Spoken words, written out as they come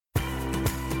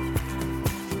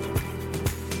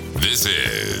This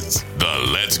is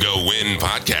the Let's Go Win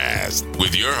podcast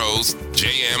with your host,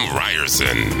 J.M.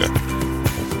 Ryerson.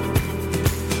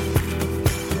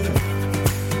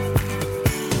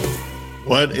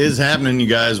 What is happening, you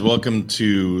guys? Welcome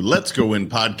to Let's Go Win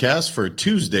podcast for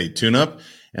Tuesday tune-up.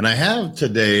 And I have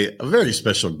today a very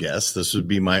special guest. This would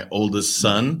be my oldest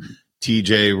son,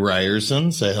 TJ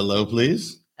Ryerson. Say hello,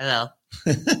 please. Hello.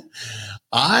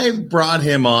 I brought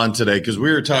him on today because we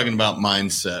were talking about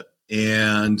mindset.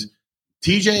 And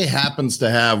TJ happens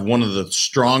to have one of the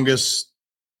strongest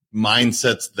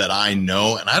mindsets that I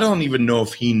know. And I don't even know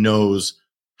if he knows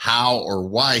how or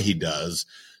why he does.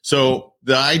 So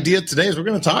the idea today is we're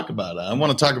going to talk about it. I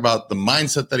want to talk about the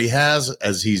mindset that he has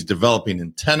as he's developing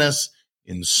in tennis,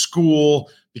 in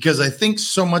school, because I think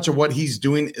so much of what he's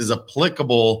doing is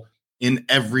applicable in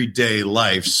everyday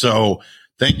life. So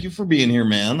thank you for being here,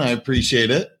 man. I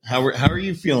appreciate it. How are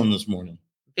you feeling this morning?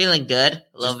 Feeling good.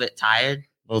 A little bit tired.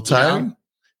 A little tired? You know?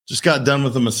 Just got done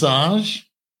with a massage?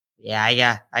 Yeah, I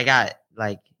got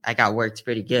worked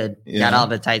pretty good. Yeah. Got all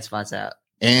the tight spots out.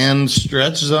 And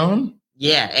stretch zone?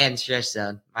 Yeah, and stretch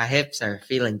zone. My hips are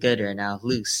feeling good right now,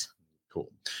 loose. Cool.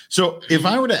 So if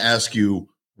I were to ask you,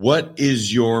 what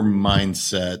is your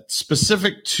mindset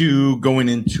specific to going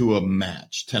into a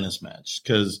match, tennis match?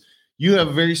 Because you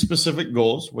have very specific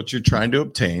goals, what you're trying to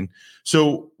obtain.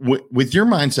 So with your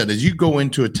mindset, as you go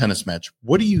into a tennis match,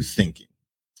 what are you thinking?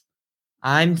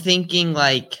 I'm thinking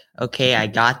like, okay, I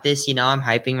got this. You know, I'm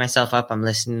hyping myself up. I'm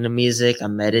listening to music.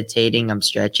 I'm meditating. I'm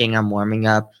stretching. I'm warming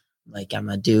up. Like I'm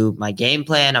going to do my game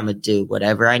plan. I'm going to do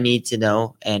whatever I need to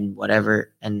know and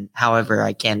whatever and however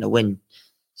I can to win.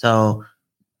 So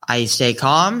I stay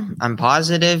calm. I'm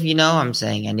positive. You know, I'm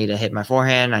saying I need to hit my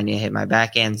forehand. I need to hit my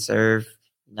backhand serve.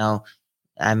 You know,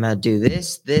 I'm going to do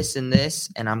this, and this,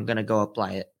 and I'm going to go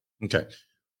apply it. Okay.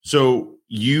 So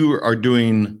you are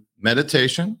doing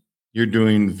meditation. You're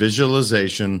doing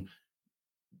visualization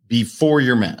before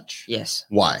your match. Yes.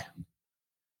 Why?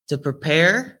 To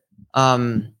prepare.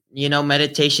 You know,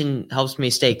 meditation helps me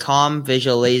stay calm.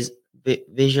 Visualization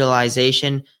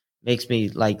makes me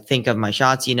like think of my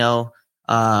shots, you know,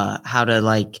 how to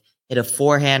like hit a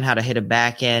forehand, how to hit a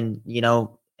backhand, you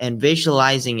know, and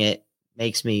visualizing it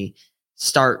makes me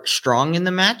start strong in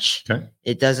the match. Okay.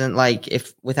 It doesn't like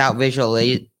if without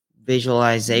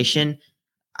visualization,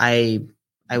 I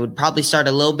would probably start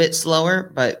a little bit slower,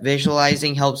 but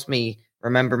visualizing helps me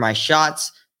remember my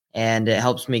shots and it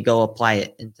helps me go apply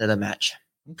it into the match.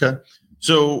 Okay.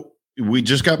 So we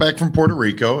just got back from Puerto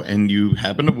Rico and you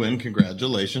happen to win.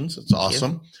 Congratulations. It's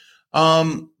awesome.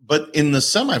 But in the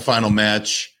semifinal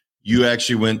match, you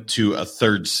actually went to a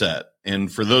third set. And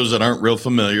for those that aren't real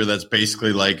familiar, that's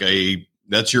basically like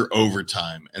that's your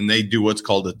overtime. And they do what's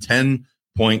called a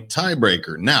 10-point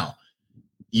tiebreaker. Now,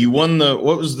 you won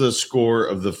what was the score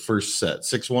of the first set?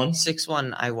 6-1?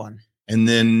 6-1, I won. And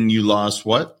then you lost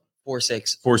what?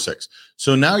 4-6. 4-6.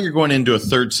 So now you're going into a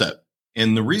third set.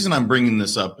 And the reason I'm bringing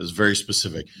this up is very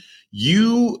specific.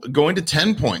 You going to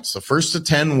 10 points, the first to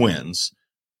 10 wins,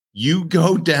 you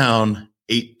go down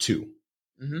 8-2.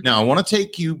 Mm-hmm. Now, I want to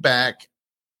take you back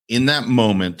in that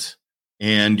moment,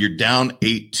 and you're down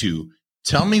 8-2.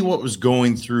 Tell me what was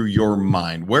going through your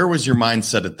mind. Where was your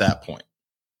mindset at that point?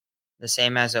 The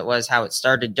same as it was how it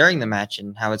started during the match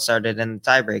and how it started in the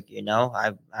tiebreak. You know,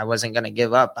 I wasn't going to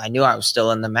give up. I knew I was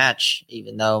still in the match,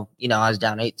 even though, you know, I was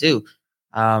down 8-2.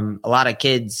 A lot of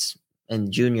kids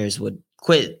and juniors would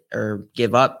quit or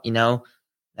give up, you know,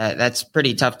 that's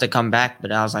pretty tough to come back.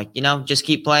 But I was like, you know, just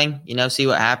keep playing, you know, see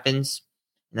what happens.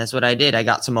 And that's what I did. I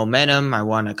got some momentum. I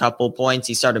won a couple points.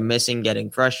 He started missing, getting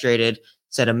frustrated,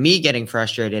 instead of me getting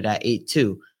frustrated at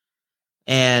 8-2.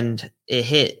 And it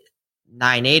hit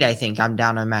 9-8. I think I'm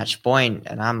down a match point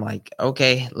and I'm like,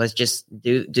 okay, let's just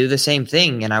do the same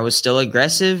thing. And I was still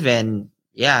aggressive and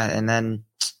yeah. And then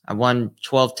I won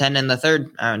 12-10 in the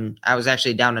third, and I was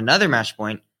actually down another match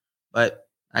point, but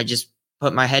I just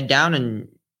put my head down and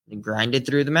grinded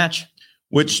through the match.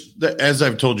 Which, as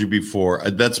I've told you before,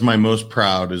 that's my most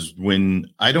proud is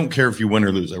when I don't care if you win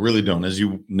or lose. I really don't, as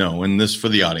you know, and this for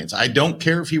the audience. I don't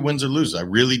care if he wins or loses. I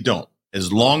really don't,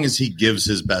 as long as he gives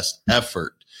his best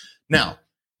effort. Now,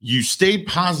 you stayed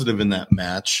positive in that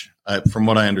match. From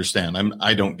what I understand,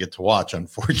 I don't get to watch,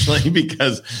 unfortunately,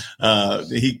 because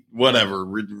whatever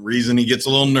reason he gets a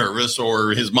little nervous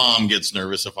or his mom gets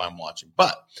nervous if I'm watching.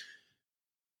 But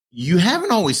you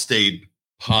haven't always stayed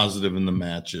positive in the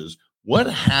matches. What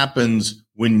happens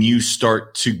when you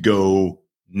start to go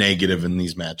negative in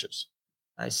these matches?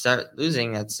 I start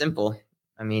losing. That's simple.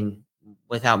 I mean,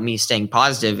 without me staying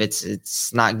positive,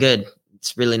 it's not good.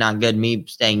 It's really not good. Me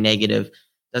staying negative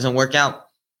doesn't work out.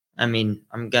 I mean,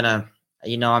 I'm gonna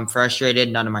I'm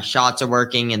frustrated. None of my shots are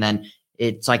working. And then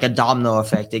it's like a domino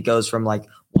effect. It goes from like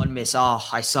 1 miss, oh,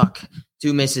 I suck.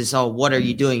 2 misses, oh, what are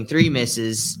you doing? 3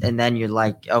 misses. And then you're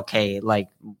like, okay, like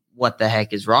what the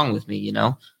heck is wrong with me,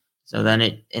 So then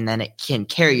it can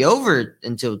carry over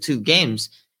until 2 games.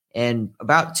 And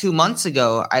about 2 months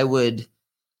ago,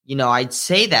 I'd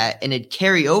say that and it'd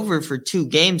carry over for 2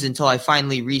 games until I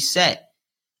finally reset.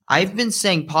 I've been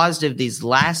staying positive these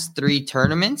last 3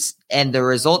 tournaments, and the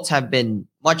results have been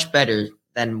much better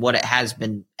than what it has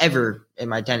been ever in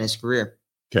my tennis career.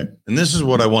 Okay. And this is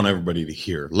what I want everybody to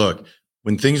hear. Look,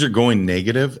 when things are going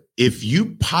negative, if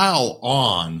you pile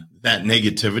on that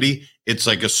negativity, it's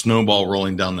like a snowball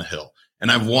rolling down the hill. And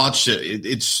I've watched it.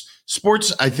 It's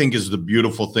sports, I think, is the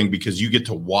beautiful thing because you get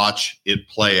to watch it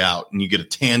play out and you get a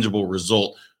tangible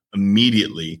result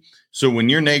immediately. So when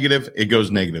you're negative, it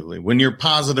goes negatively. When you're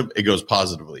positive, it goes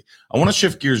positively. I want to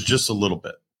shift gears just a little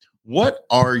bit. What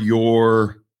are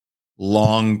your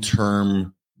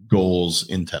long-term goals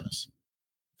in tennis?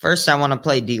 First, I want to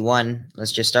play D1.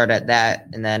 Let's just start at that.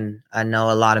 And then I know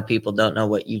a lot of people don't know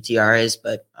what UTR is,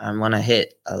 but I want to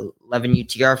hit 11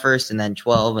 UTR first and then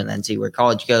 12 and then see where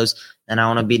college goes. Then I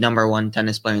want to be number 1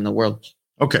 tennis player in the world.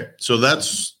 Okay. So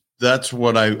that's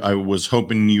what I was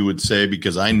hoping you would say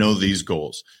because I know these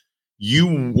goals.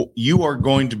 You are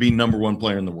going to be number 1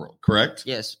 player in the world, correct?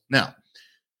 Yes. Now,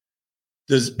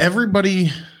 does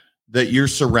everybody that you're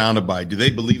surrounded by, do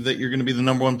they believe that you're going to be the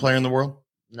number 1 player in the world?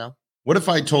 No. What if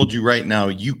I told you right now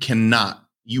you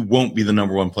won't be the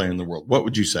number 1 player in the world? What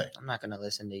would you say? I'm not going to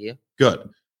listen to you. Good.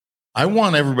 I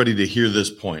want everybody to hear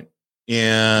this point.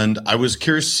 And I was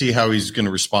curious to see how he's going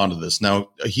to respond to this. Now,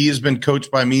 he has been coached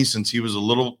by me since he was a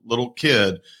little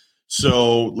kid.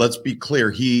 So let's be clear.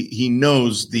 He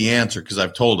knows the answer because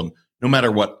I've told him no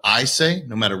matter what I say,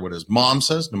 no matter what his mom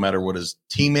says, no matter what his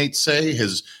teammates say,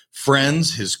 his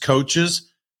friends, his coaches,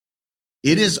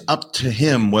 it is up to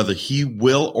him whether he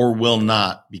will or will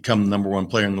not become the number 1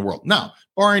 player in the world. Now,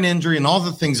 barring injury and all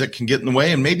the things that can get in the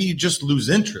way, and maybe you just lose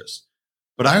interest.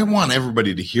 But I want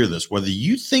everybody to hear this. Whether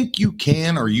you think you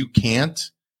can or you can't,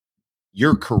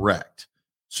 you're correct.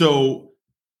 So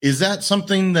is that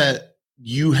something that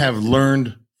you have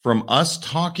learned from us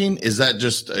talking? Is that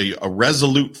just a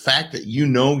resolute fact that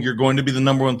you're going to be the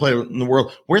number 1 player in the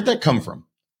world? Where'd that come from?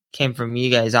 Came from you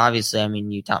guys, obviously. I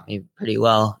mean, you taught me pretty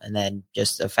well. And then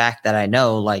just the fact that I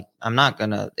know, like, I'm not going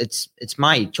to, it's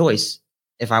my choice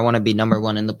if I want to be number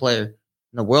 1 in the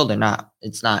world or not.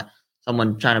 It's not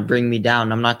someone trying to bring me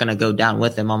down. I'm not going to go down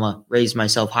with them. I'm going to raise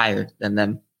myself higher than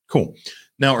them. Cool.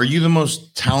 Now, are you the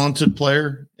most talented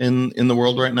player in the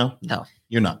world right now? No.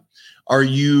 You're not. Are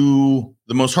you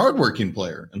the most hardworking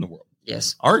player in the world?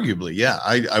 Yes. Arguably, yeah.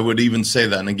 I would even say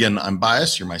that. And again, I'm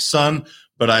biased. You're my son.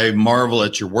 But I marvel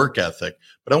at your work ethic.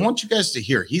 But I want you guys to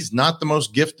hear, he's not the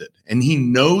most gifted, and he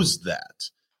knows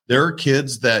that. There are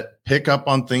kids that pick up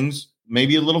on things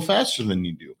maybe a little faster than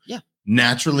you do. Yeah.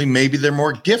 Naturally, maybe they're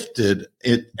more gifted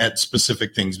at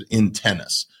specific things in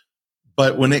tennis.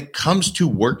 But when it comes to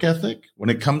work ethic,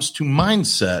 when it comes to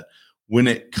mindset, when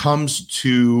it comes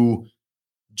to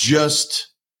just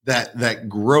that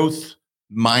growth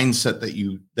mindset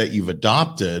that you've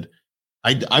adopted,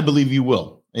 I believe you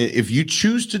will. If you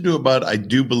choose to do it, bud, I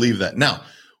do believe that. Now,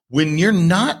 when you're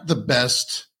not the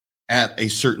best at a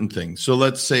certain thing, so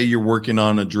let's say you're working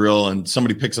on a drill and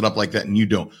somebody picks it up like that and you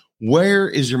don't, where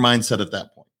is your mindset at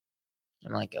that point?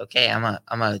 I'm like, okay, I'm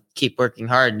gonna keep working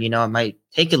hard. It might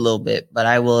take a little bit, but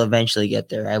I will eventually get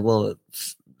there. I will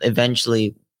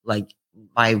eventually, like,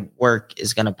 my work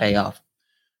is going to pay off.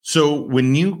 So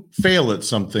when you fail at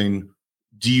something,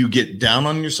 do you get down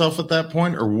on yourself at that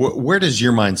point, or where does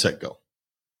your mindset go?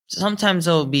 Sometimes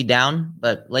it'll be down,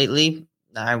 but lately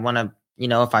I want to,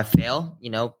 if I fail,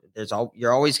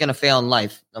 you're always going to fail in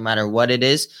life, no matter what it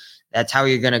is. That's how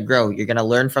you're going to grow. You're going to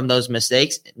learn from those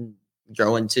mistakes and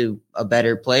grow into a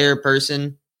better player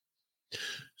person.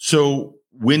 So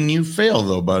when you fail,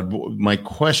 though, bud, my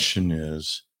question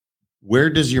is, where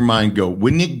does your mind go?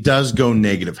 When it does go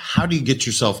negative, how do you get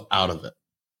yourself out of it?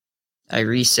 I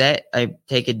reset. I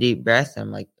take a deep breath.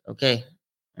 I'm like, okay,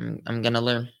 I'm going to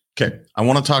learn. Okay. I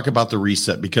want to talk about the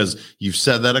reset because you've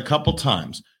said that a couple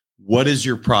times. What is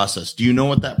your process? Do you know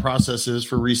what that process is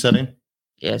for resetting?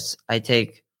 Yes. I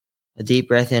take a deep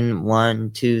breath in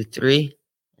 1, 2, 3,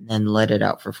 and then let it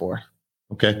out for 4.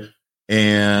 Okay.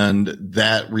 And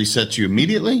that resets you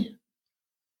immediately?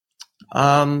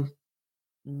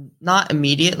 Not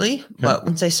immediately, but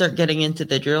once I start getting into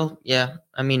the drill, yeah.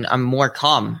 I mean, I'm more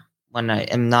calm when I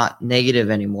am not negative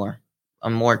anymore.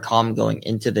 I'm more calm going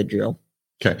into the drill.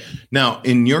 Okay. Now,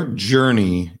 in your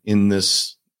journey in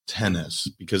this tennis,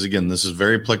 because again, this is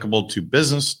very applicable to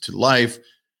business, to life.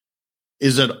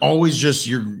 Is it always just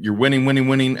you're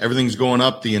winning, everything's going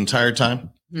up the entire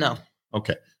time? No.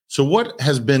 Okay. So what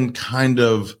has been kind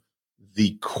of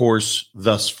the course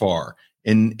thus far?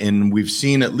 And we've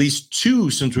seen at least 2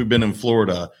 since we've been in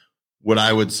Florida, what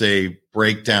I would say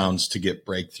breakdowns to get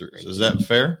breakthroughs. Is that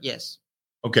fair? Yes.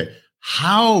 Okay.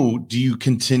 How do you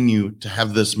continue to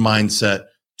have this mindset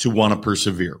to want to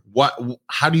persevere?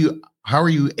 How are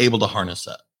you able to harness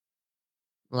that?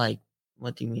 Like,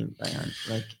 what do you mean by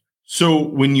like? So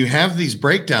when you have these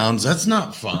breakdowns, that's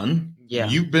not fun. Yeah.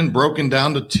 You've been broken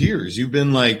down to tears. You've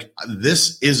been like,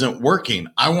 this isn't working.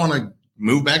 I want to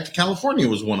move back to California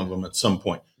was one of them at some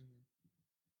point.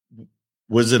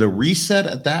 Was it a reset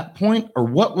at that point,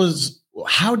 or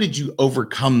how did you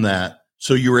overcome that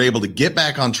so you were able to get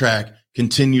back on track,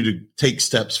 continue to take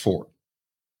steps forward?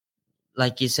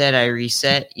 Like you said, I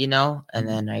reset, and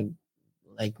then I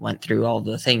went through all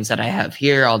the things that I have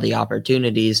here, all the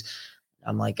opportunities.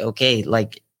 I'm like, okay,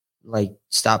 like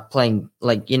stop playing.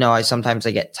 I sometimes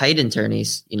I get tight in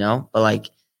tourneys, but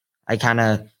I kind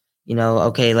of,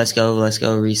 okay, let's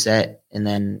go reset. And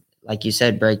then, like you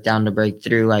said, break down to break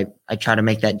through. I try to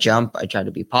make that jump. I try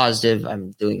to be positive.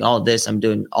 I'm doing all this. I'm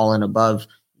doing all and above.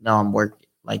 I'm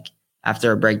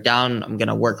after a breakdown, I'm going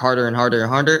to work harder and harder and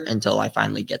harder until I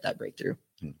finally get that breakthrough.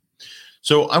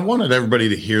 So I wanted everybody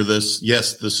to hear this.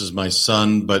 Yes, this is my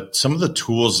son, but some of the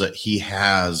tools that he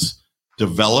has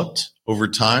developed over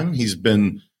time, he's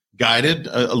been guided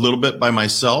a little bit by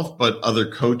myself, but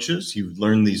other coaches. You've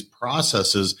learned these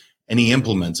processes and he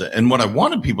implements it. And what I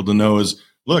wanted people to know is,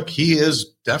 look, he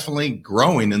is definitely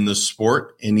growing in this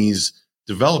sport and he's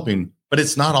developing, but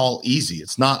it's not all easy.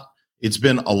 It's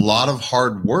been a lot of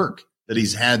hard work that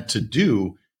he's had to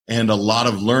do and a lot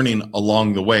of learning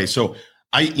along the way. So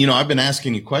I've been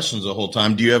asking you questions the whole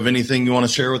time. Do you have anything you want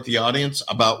to share with the audience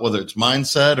about whether it's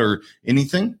mindset or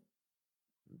anything?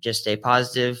 Just stay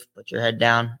positive, put your head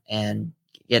down and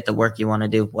get the work you want to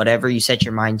do. Whatever you set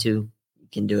your mind to, you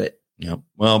can do it. Yeah.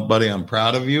 Well, buddy, I'm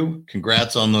proud of you.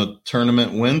 Congrats on the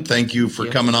tournament win. Thank you for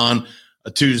coming on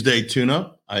a Tuesday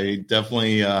tune-up. I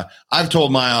definitely, I've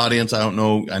told my audience, I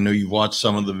know you've watched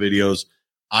some of the videos.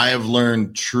 I have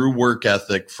learned true work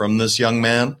ethic from this young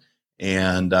man,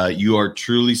 and you are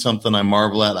truly something I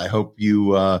marvel at. I hope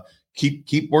you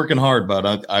keep working hard,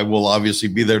 bud. I will obviously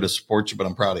be there to support you, but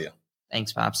I'm proud of you.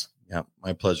 Thanks, Pops. Yeah,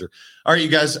 my pleasure. All right, you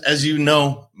guys, as you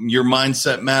know, your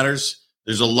mindset matters.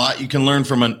 There's a lot you can learn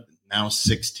from a now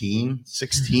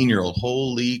 16-year-old.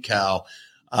 Holy cow.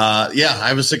 I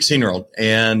have a 16-year-old,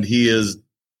 and he is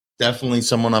definitely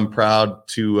someone I'm proud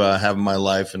to have in my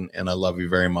life, and I love you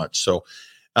very much. So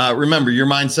remember, your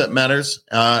mindset matters.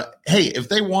 Hey, if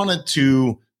they wanted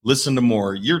to listen to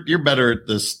more, you're better at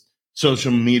this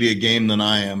social media game than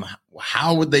I am.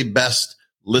 How would they best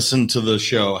listen to the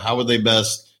show? How would they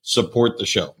best support the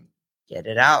show? Get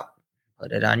it out.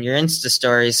 Put it on your Insta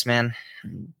stories, man.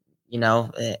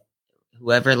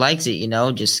 Whoever likes it,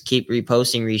 just keep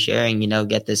reposting, resharing,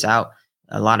 get this out.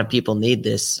 A lot of people need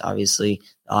this. Obviously,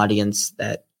 the audience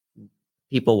that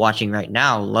people watching right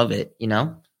now love it,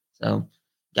 so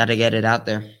got to get it out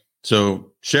there.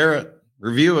 So share it,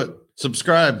 review it,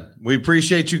 subscribe. We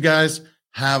appreciate you guys.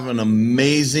 Have an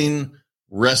amazing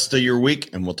rest of your week,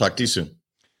 and we'll talk to you soon.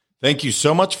 Thank you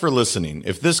so much for listening.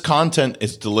 If this content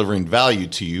is delivering value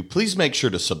to you, please make sure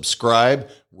to subscribe,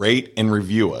 rate, and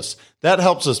review us. That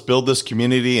helps us build this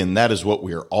community, and that is what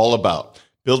we are all about.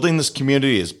 Building this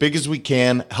community as big as we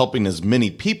can, helping as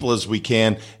many people as we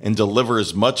can, and deliver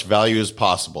as much value as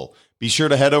possible. Be sure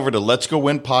to head over to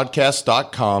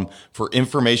letsgowinpodcast.com for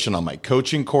information on my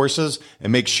coaching courses,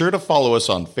 and make sure to follow us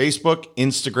on Facebook,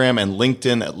 Instagram, and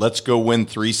LinkedIn at Let's Go Win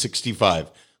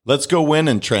 365. Let's go win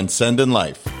and transcend in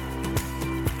life.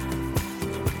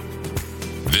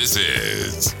 This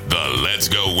is the Let's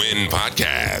Go Win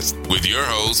podcast with your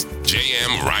host,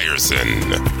 J.M.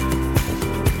 Ryerson.